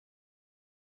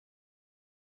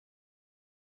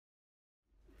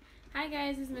Hi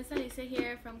guys, it's Miss Alicia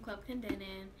here from Club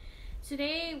Clendenin.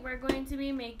 Today we're going to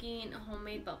be making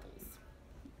homemade bubbles.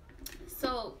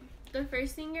 So the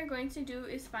first thing you're going to do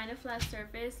is find a flat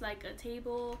surface like a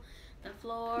table, the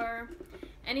floor,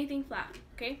 anything flat,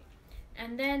 okay?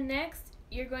 And then next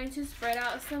you're going to spread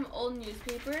out some old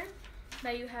newspaper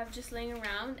that you have just laying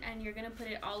around, and you're going to put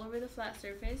it all over the flat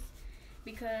surface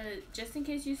because just in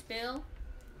case you spill,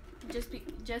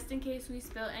 just in case we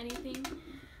spill anything,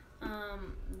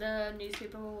 the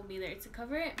newspaper will be there to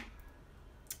cover it.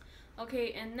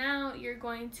 Okay, and now you're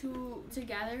going to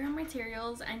gather your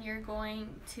materials, and you're going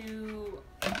to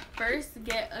first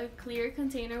get a clear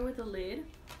container with a lid.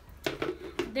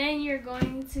 Then you're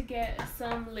going to get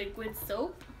some liquid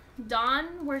soap.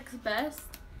 Dawn works best,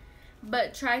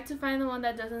 but try to find the one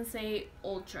that doesn't say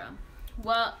ultra.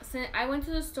 Well, since I went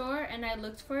to the store and I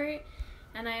looked for it,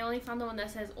 and I only found the one that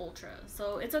says ultra,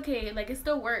 so it's okay, like it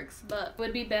still works, but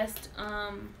would be best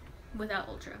without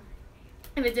ultra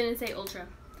if it didn't say ultra.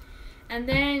 And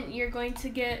then you're going to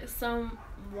get some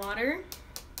water,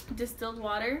 distilled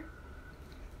water,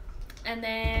 and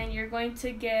then you're going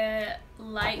to get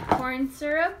light corn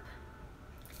syrup,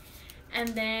 and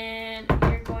then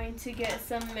you're going to get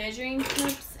some measuring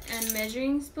cups and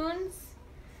measuring spoons.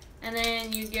 And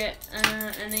then you get,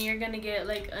 and then you're gonna get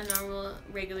like a normal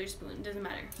regular spoon. Doesn't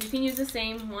matter. You can use the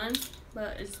same one,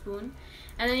 but a spoon.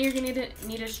 And then you're gonna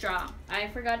need a straw. I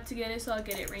forgot to get it, so I'll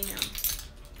get it right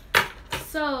now.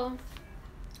 So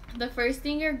the first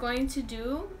thing you're going to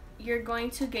do, you're going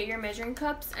to get your measuring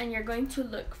cups, and you're going to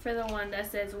look for the one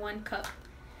that says 1 cup.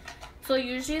 So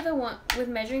usually the one with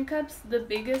measuring cups, the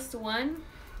biggest one,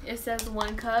 it says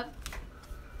 1 cup.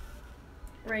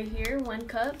 Right here, 1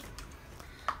 cup.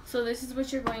 So this is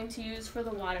what you're going to use for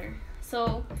the water.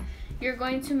 So you're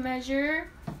going to measure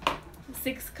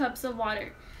 6 cups of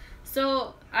water.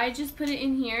 So I just put it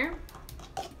in here.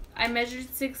 I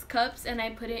measured 6 cups and I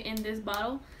put it in this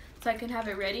bottle so I can have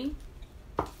it ready.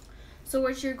 So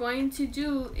what you're going to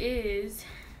do is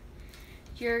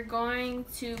you're going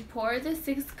to pour the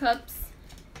 6 cups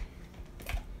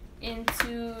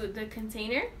into the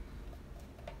container.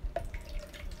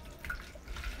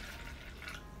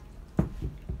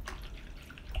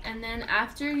 And then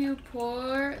after you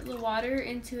pour the water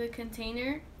into the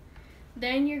container,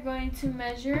 then you're going to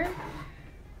measure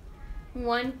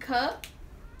 1 cup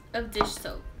of dish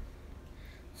soap.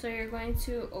 So you're going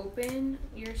to open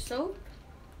your soap,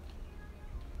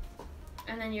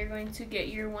 and then you're going to get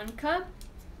your 1 cup.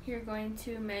 You're going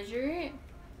to measure it.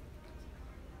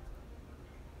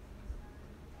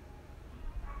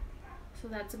 So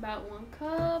that's about 1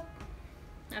 cup.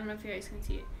 I don't know if you guys can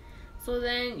see it. So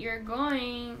then you're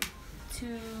going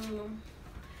to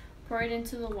pour it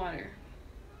into the water.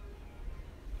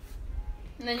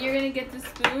 And then you're going to get the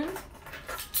spoon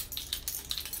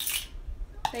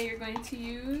that you're going to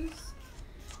use.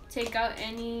 Take out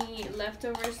any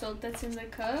leftover soap that's in the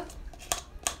cup.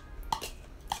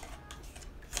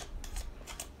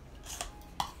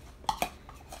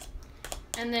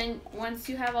 And then once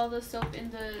you have all the soap in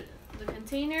the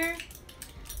container,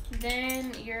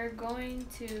 then you're going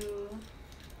to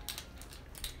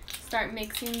start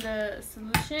mixing the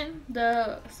solution,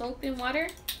 the soap in water.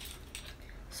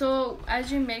 So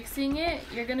as you're mixing it,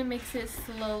 you're gonna mix it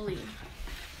slowly.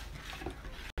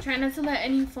 Try not to let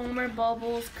any foam or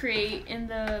bubbles create in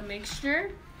the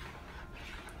mixture.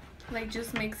 Like,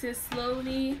 just mix it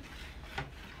slowly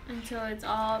until it's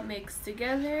all mixed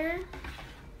together.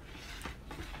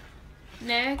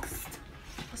 Next,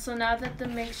 so now that the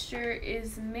mixture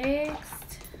is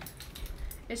mixed,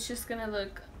 it's just gonna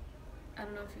look, I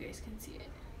don't know if you guys can see it.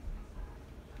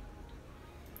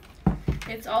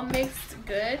 It's all mixed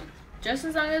good. Just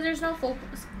as long as there's no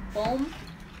foam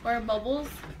or bubbles,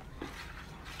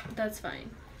 that's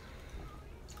fine.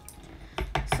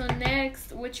 So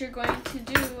next, what you're going to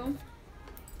do,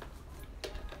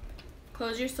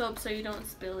 close your soap so you don't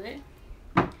spill it.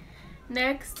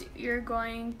 Next, you're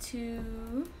going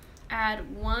to add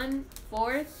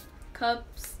 1/4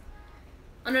 cups.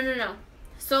 Oh, no.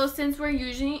 So since we're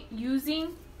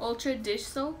using ultra dish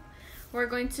soap, we're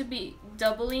going to be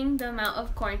doubling the amount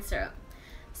of corn syrup.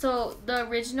 So the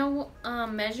original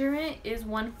measurement is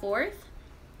 1/4,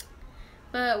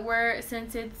 but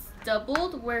since it's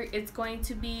doubled, it's going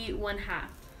to be 1/2.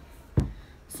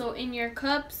 So in your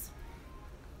cups,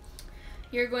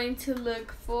 you're going to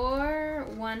look for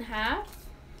 1/2.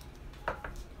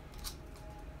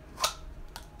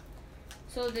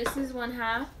 So this is 1/2.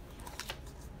 Let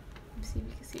me see if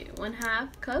you can see it.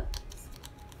 1/2 cups.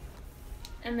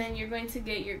 And then you're going to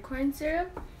get your corn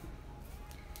syrup.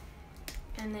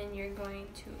 And then you're going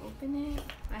to open it.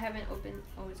 I haven't opened.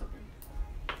 Oh, it's open.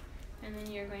 And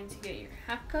then you're going to get your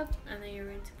half cup and then you're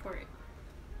going to pour it.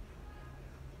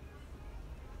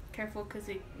 Careful because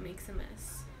it makes a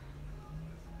mess.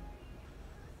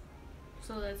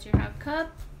 So that's your half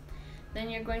cup. Then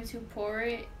you're going to pour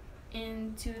it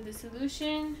into the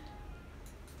solution.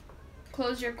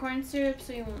 Close your corn syrup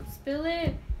so you won't spill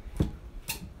it.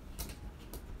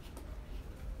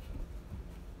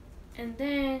 And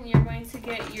then you're going to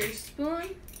get your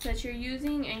spoon that you're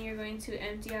using and you're going to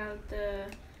empty out the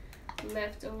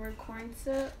leftover corn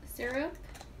syrup.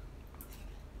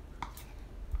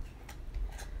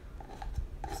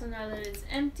 So now that it's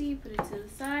empty, put it to the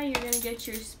side. You're going to get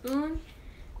your spoon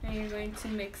and you're going to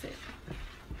mix it.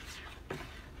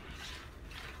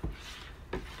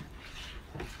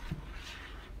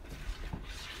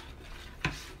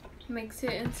 Mix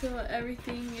it until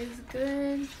everything is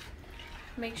good.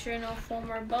 Make sure no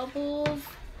foam or bubbles.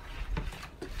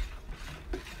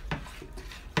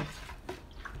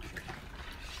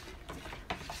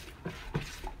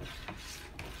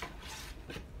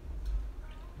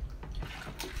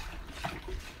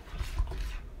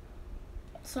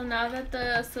 So now that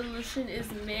the solution is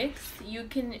mixed, you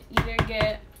can either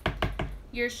get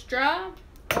your straw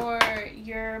or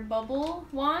your bubble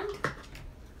wand,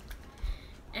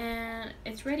 and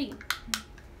it's ready.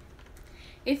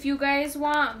 If you guys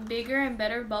want bigger and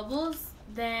better bubbles,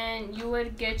 then you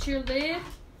would get your lid.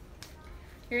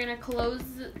 You're gonna close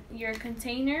your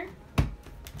container,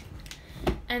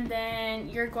 and then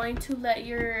you're going to let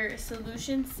your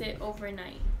solution sit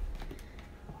overnight.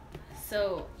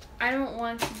 So I don't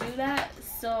want to do that,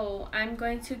 so I'm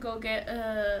going to go get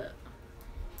a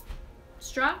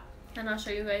straw and I'll show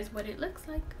you guys what it looks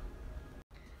like.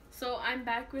 So I'm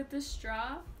back with the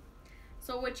straw.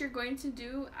 So what you're going to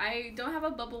do, I don't have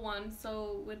a bubble wand,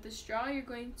 so with the straw you're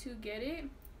going to get it.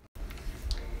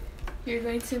 You're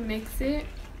going to mix it,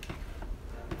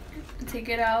 take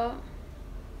it out,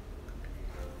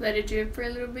 let it drip for a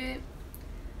little bit,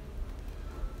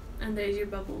 and there's your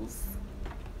bubbles.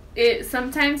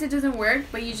 Sometimes it doesn't work,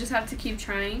 but you just have to keep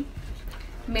trying.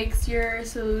 Mix your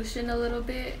solution a little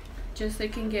bit just so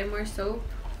it can get more soap.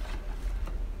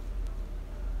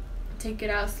 Take it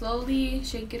out slowly,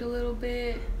 shake it a little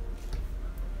bit,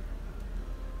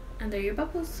 and there are your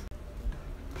bubbles.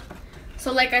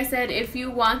 So like I said, if you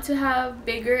want to have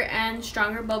bigger and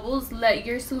stronger bubbles, let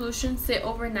your solution sit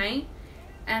overnight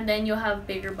and then you'll have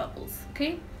bigger bubbles,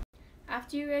 okay?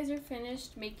 After you guys are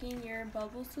finished making your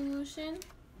bubble solution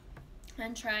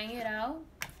and trying it out,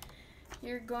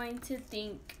 you're going to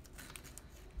think,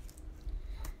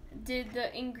 did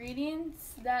the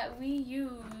ingredients that we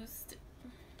used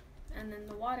and then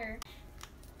the water,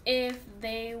 if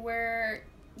they were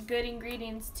good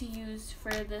ingredients to use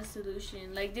for the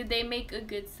solution? Like, did they make a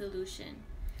good solution?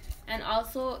 And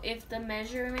also, if the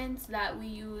measurements that we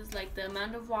use, like the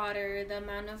amount of water, the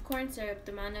amount of corn syrup,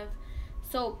 the amount of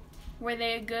soap, were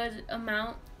they a good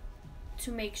amount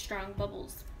to make strong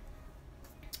bubbles?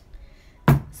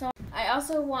 So I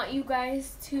also want you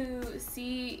guys to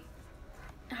see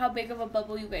how big of a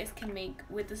bubble you guys can make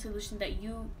with the solution that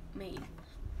you made,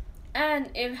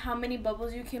 and how many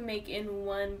bubbles you can make in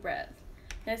one breath.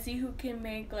 Let's see who can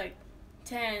make like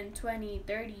 10, 20,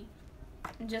 30,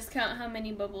 and just count how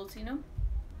many bubbles, you know.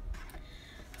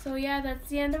 So yeah, that's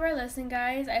the end of our lesson,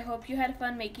 guys. I hope you had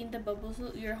fun making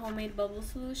your homemade bubble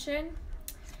solution.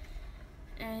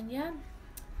 And yeah,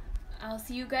 I'll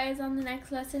see you guys on the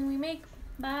next lesson we make.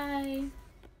 Bye.